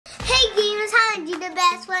the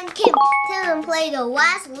best friend Kim to play the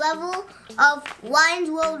last level of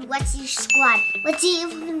Lions World Rescue Squad. Let's see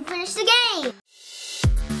if we can finish the game.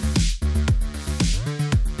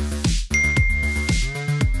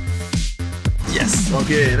 Yes.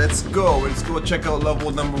 Okay, let's go. Let's go check out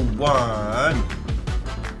level number 1.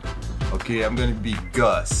 Okay, I'm gonna be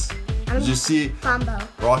Gus. Did you see Combo.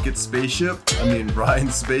 Ryan's spaceship?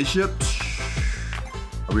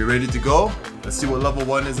 Are we ready to go? Let's see what level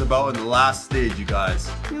 1 is about in the last stage, you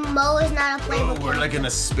guys. Mo is not a playable We're like in a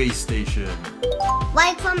space station.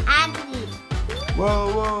 Like from Aggie.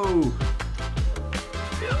 Whoa, whoa.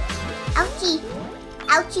 Ouchie.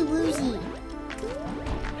 Ouchie woozy.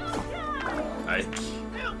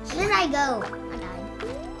 Where did I go?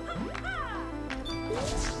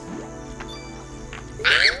 I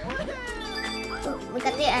died. Oh, we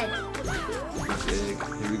got the egg.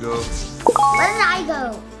 Here we go. Where did I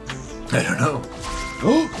go? I don't know.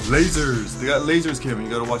 Oh, lasers! They got lasers, Kevin. You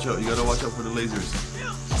gotta watch out. You gotta watch out for the lasers.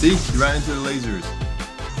 See? You ran into the lasers.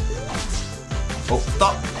 Oh,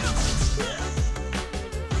 stop!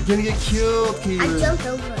 You're gonna get killed, Kevin. I jumped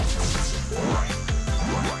over it.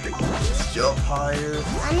 Jump higher.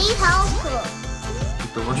 I need help.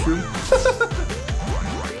 With the mushroom?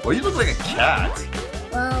 Well, you look like a cat.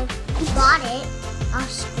 Well, you bought it off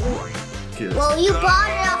school. Okay, well, you bought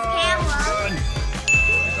it off camera.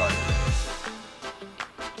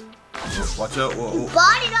 Oh, watch out. Whoa, you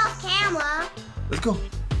bought it off camera. Let's go.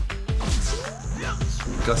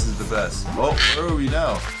 Gus is the best. Oh, where are we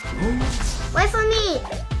now? Wait for me.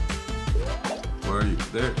 Where are you?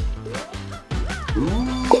 There. Ooh.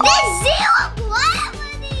 There's 0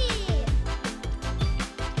 gravity.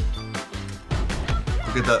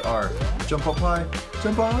 Look at that R. Jump up high.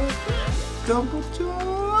 Jump high. Jump up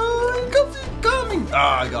high. Coming.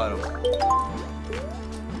 Ah, I got him.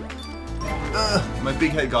 My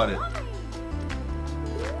big head got it.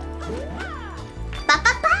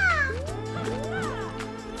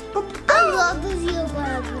 I love the 0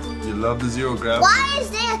 gravity. You love the 0 gravity? Why is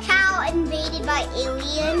there a cow invaded by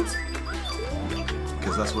aliens?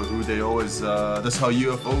 Because that's what they always, that's how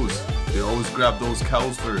UFOs, they always grab those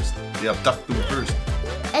cows first. They abduct them first.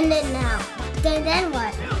 And then now, then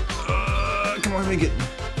what? Come on, make it.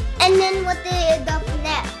 And then what they abduct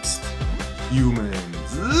next? Humans.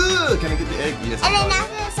 Can I get the egg? Yes. And then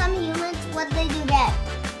after some humans, what do they do then?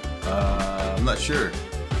 I'm not sure.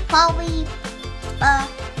 Probably,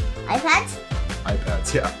 iPads?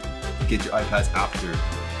 iPads, yeah. You get your iPads after.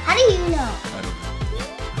 How do you know? I don't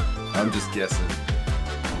know. I'm just guessing.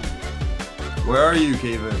 Where are you,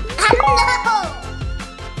 Kaven? I don't know!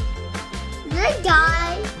 Did I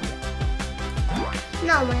die?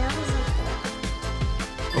 No, my health is like that.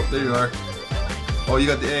 Oh, there you are. Oh, you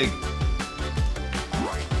got the egg.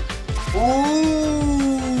 Ooh!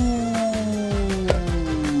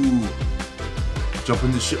 Jump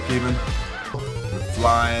in the ship, Kaven. We're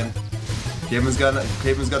flying. Kaven's got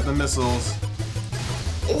the missiles.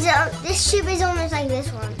 This ship is almost like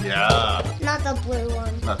this one. Yeah. Not the blue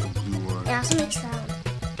one. Not the blue one. It also makes sound.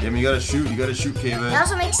 Kaven, you gotta shoot. You gotta shoot, Kaven. It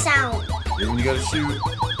also makes sound. Kaven, you gotta shoot.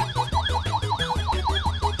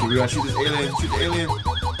 Okay, we gotta shoot this alien. Shoot the alien.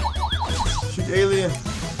 Shoot the alien.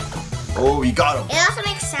 Oh, you got him. It also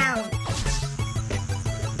makes sound.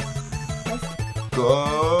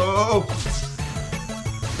 Go.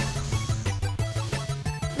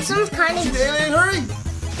 This one's kind of. Shoot the alien, hurry.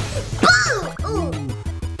 Boom! Ooh.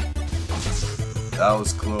 That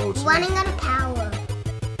was close. Running out of power.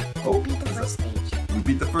 Oh, We beat the first stage. We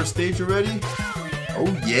beat the first stage already? Oh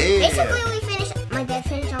yeah! Basically, we finished. My dad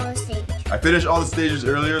finished all the stages. I finished all the stages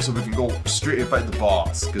earlier so we can go straight and fight the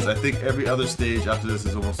boss. Because I think every other stage after this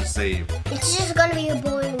is almost the same. It's just gonna be a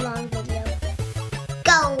boring long video.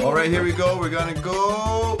 Go! Alright, here we go. We're gonna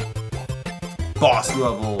go... boss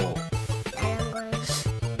level. And I'm going.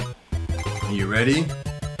 Are you ready?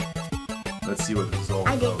 Let's see what this is all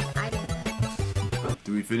I about. did that.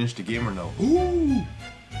 Do we finish the game or no? Ooh!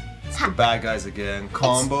 It's the bad guys again.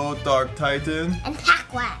 Combo, Dark Titan, And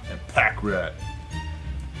Pack Rat. and Pack Rat.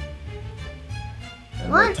 And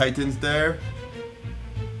What? Red Titan's there.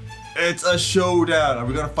 It's a showdown. Are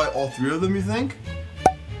we gonna fight all 3 of them, you think?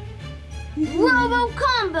 Robo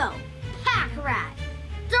Combo, Pack Rat,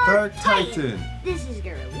 Dark Titan. This is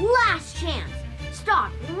your last chance.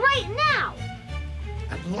 Stop right now.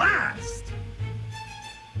 At last!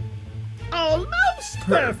 Almost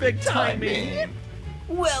perfect timing!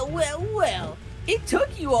 Well, well, well. It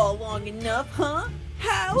took you all long enough, huh?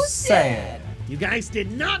 How sad. You guys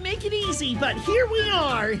did not make it easy, but here we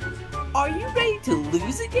are! Are you ready to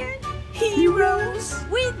lose again, heroes?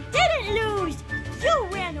 We didn't lose. You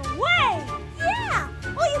ran away. Yeah.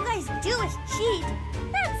 All you guys do always cheat.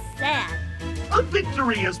 That's sad. A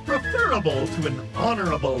victory is preferable to an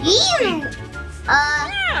honorable Ew. defeat. Uh,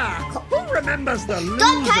 Who remembers the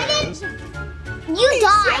Don't Titan. losers? You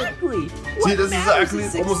died. Exactly. See, this is actually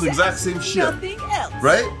almost the exact same ship, Nothing else.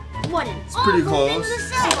 right? What an It's pretty awful close. thing to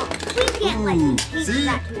say. We can't let Ooh, you teach see?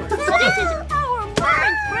 that to us. So this is our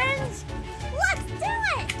mind, friends. Let's do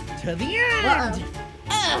it. To the end.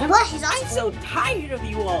 And what? He's I'm awesome. so tired of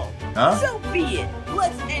you all. Huh? So be it.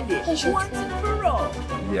 Let's end it He should once and for all.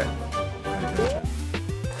 Yeah.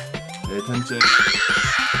 Pay attention.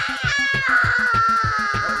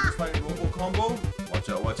 Oh, he's fighting robo combo. Watch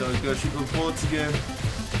out, he's gonna shoot those bullets again.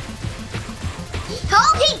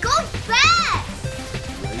 Oh, he goes fast.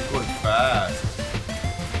 Yeah, he's going fast.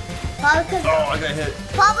 Probably because Oh, I got hit.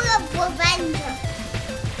 probably a revenger.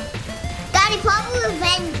 Daddy, probably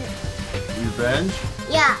revenger. Revenge?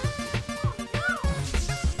 Yeah.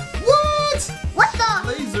 What? What the?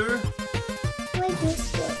 Laser? Wait, this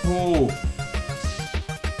is. Oh.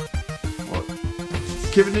 What?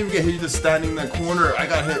 Kevin didn't even get hit, he's just standing in that corner. I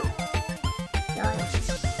got hit.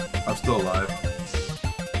 I'm still alive.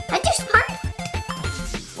 I just hurt.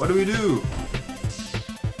 What do we do?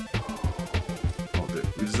 Oh,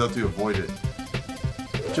 we just have to avoid it.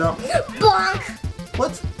 Jump. Bonk.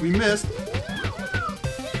 What? We missed.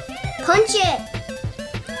 Punch it.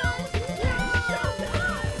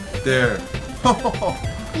 There.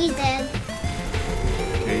 He's dead.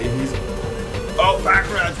 Okay, he's. Oh, back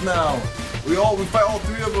rats now. We fight all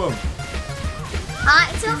three of them.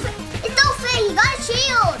 It's no fair. He got a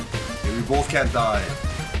shield. Okay, we both can't die.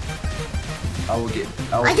 I will get.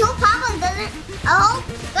 I hope Papa doesn't. I hope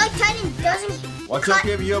the Titan doesn't. Watch out,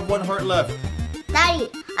 Kevin. You have one heart left. Daddy,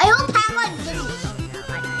 I hope Papa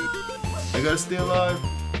doesn't. I gotta stay alive.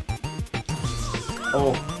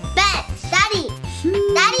 Oh. Bet, Daddy,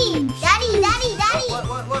 Daddy.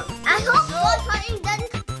 What? I hope the Titan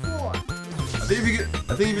doesn't fall. I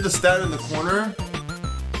think if you just stand in the corner,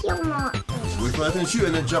 He'll not. wait for that thing to shoot,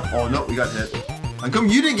 and then jump. Oh no, we got hit. How come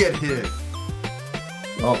you didn't get hit?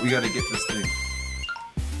 Oh, we gotta get this thing.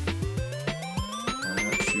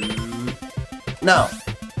 Shoot. Now.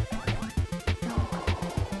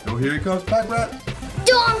 Oh, here he comes, pack rat.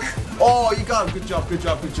 Donk. Oh, you got him. Good job.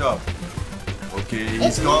 Okay,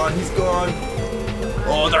 he's gone.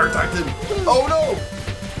 Oh, Dark Titan. Oh no.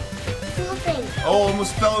 Floor thing. Oh,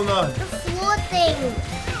 almost fell in The floor thing.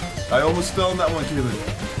 I almost fell in that one, Kaven.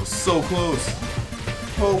 It was so close.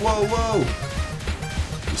 Whoa.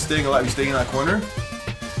 You're staying alive. You're staying in that corner?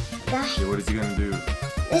 Okay, what is he gonna do?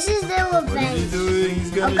 This is the What is he revenge. doing?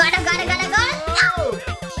 He's Oh, gonna. got it. Oh!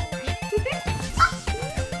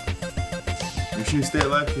 Make sure you stay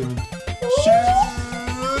alive, Kaven. Shoot!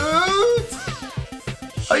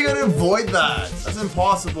 How are you gonna avoid that? That's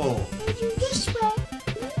impossible. This way.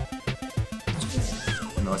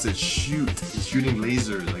 No, I said shoot. He's shooting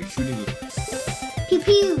lasers, like shooting. Pew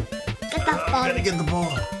pew. Get the I gotta ball. get the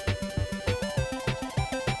ball.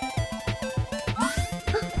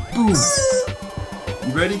 Boom.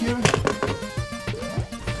 You ready, Kevin?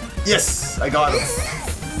 Yes, I got him.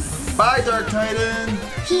 Bye, Dark Titan.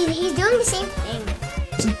 He's doing the same thing.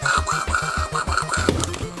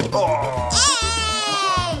 Oh.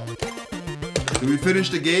 Hey! Did we finish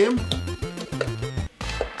the game?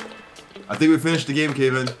 I think we finished the game,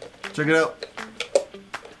 Kaven. Check it out.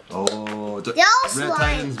 Oh, They're all Red slime.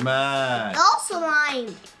 Titan's mad. Also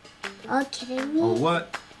mine. Are you kidding me? Oh,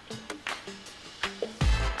 what?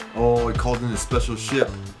 Oh, he called in a special ship.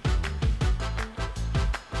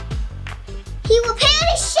 He repaired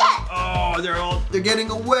his ship. Oh, they're getting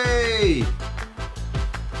away.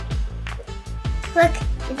 Look,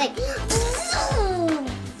 it's like.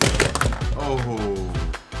 Oh.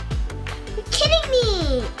 You're kidding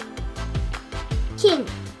me. King.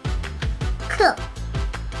 Cool.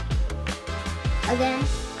 Again.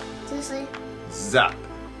 Seriously. Zap.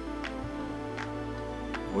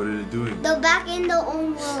 What are they doing? They're back in their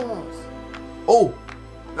own worlds. Oh.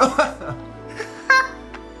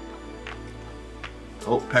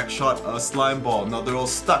 Oh, Peck shot a slime ball. Now they're all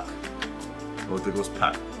stuck. Oh, there goes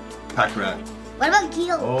Pack Rat. What about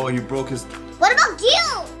Gil? Oh, he broke his What about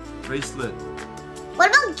Gil? bracelet. What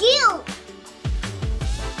about Gil?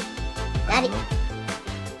 I Daddy.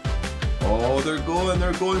 don't know. Oh, they're going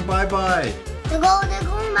bye-bye. They're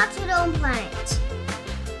going back to their own planet.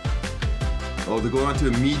 Oh, they're going onto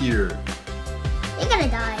a meteor. They're gonna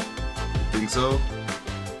die. Think so?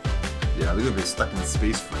 Yeah, they're gonna be stuck in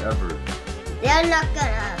space forever. They're not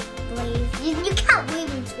gonna leave. You can't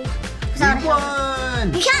leave in space without a We helmet.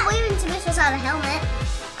 won! You can't leave in space without a helmet.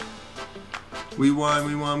 We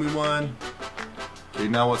won. Okay,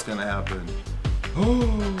 now what's gonna happen?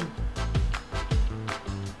 Oh,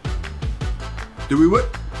 Did we win?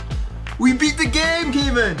 We beat the game,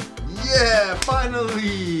 Kaven! Yeah,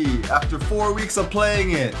 finally! After 4 weeks of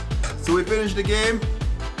playing it. So we finished the game.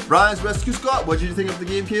 Ryan's Rescue Squad, what did you think of the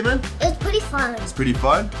game, Kaven? It's pretty fun. It's pretty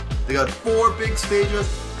fun. They got 4 big stages,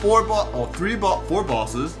 4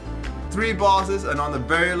 bosses, 3 bosses, and on the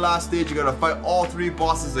very last stage, you gotta fight all 3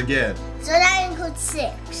 bosses again. So that includes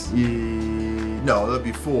 6. No, that'll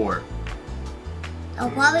be 4. Oh,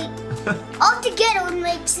 probably. Altogether, it would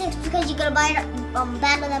make 6 because you gotta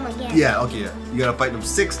battle them again. Yeah, okay. You gotta fight them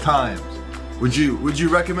 6 times. Would you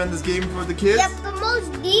recommend this game for the kids? Yep, the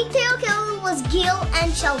most detailed killer was Gil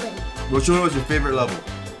and Sheldon. Which one was your favorite level?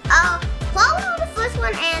 Probably the first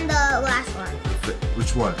one and the last one.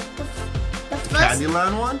 Which one? The first.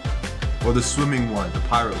 Candyland one? Or the swimming one, the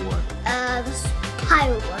pirate one? The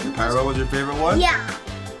pirate one. Pirate was your favorite one? Yeah.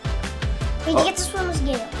 You get to swim with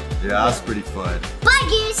Gil. Yeah, that's pretty fun. Bye,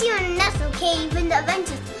 guys. See you on the next Kaven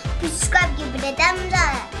Adventures. Please subscribe, give it a thumbs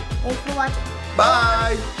up. Thanks for watching.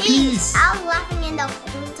 Bye. Peace. I was laughing in the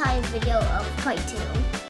entire video of part 2.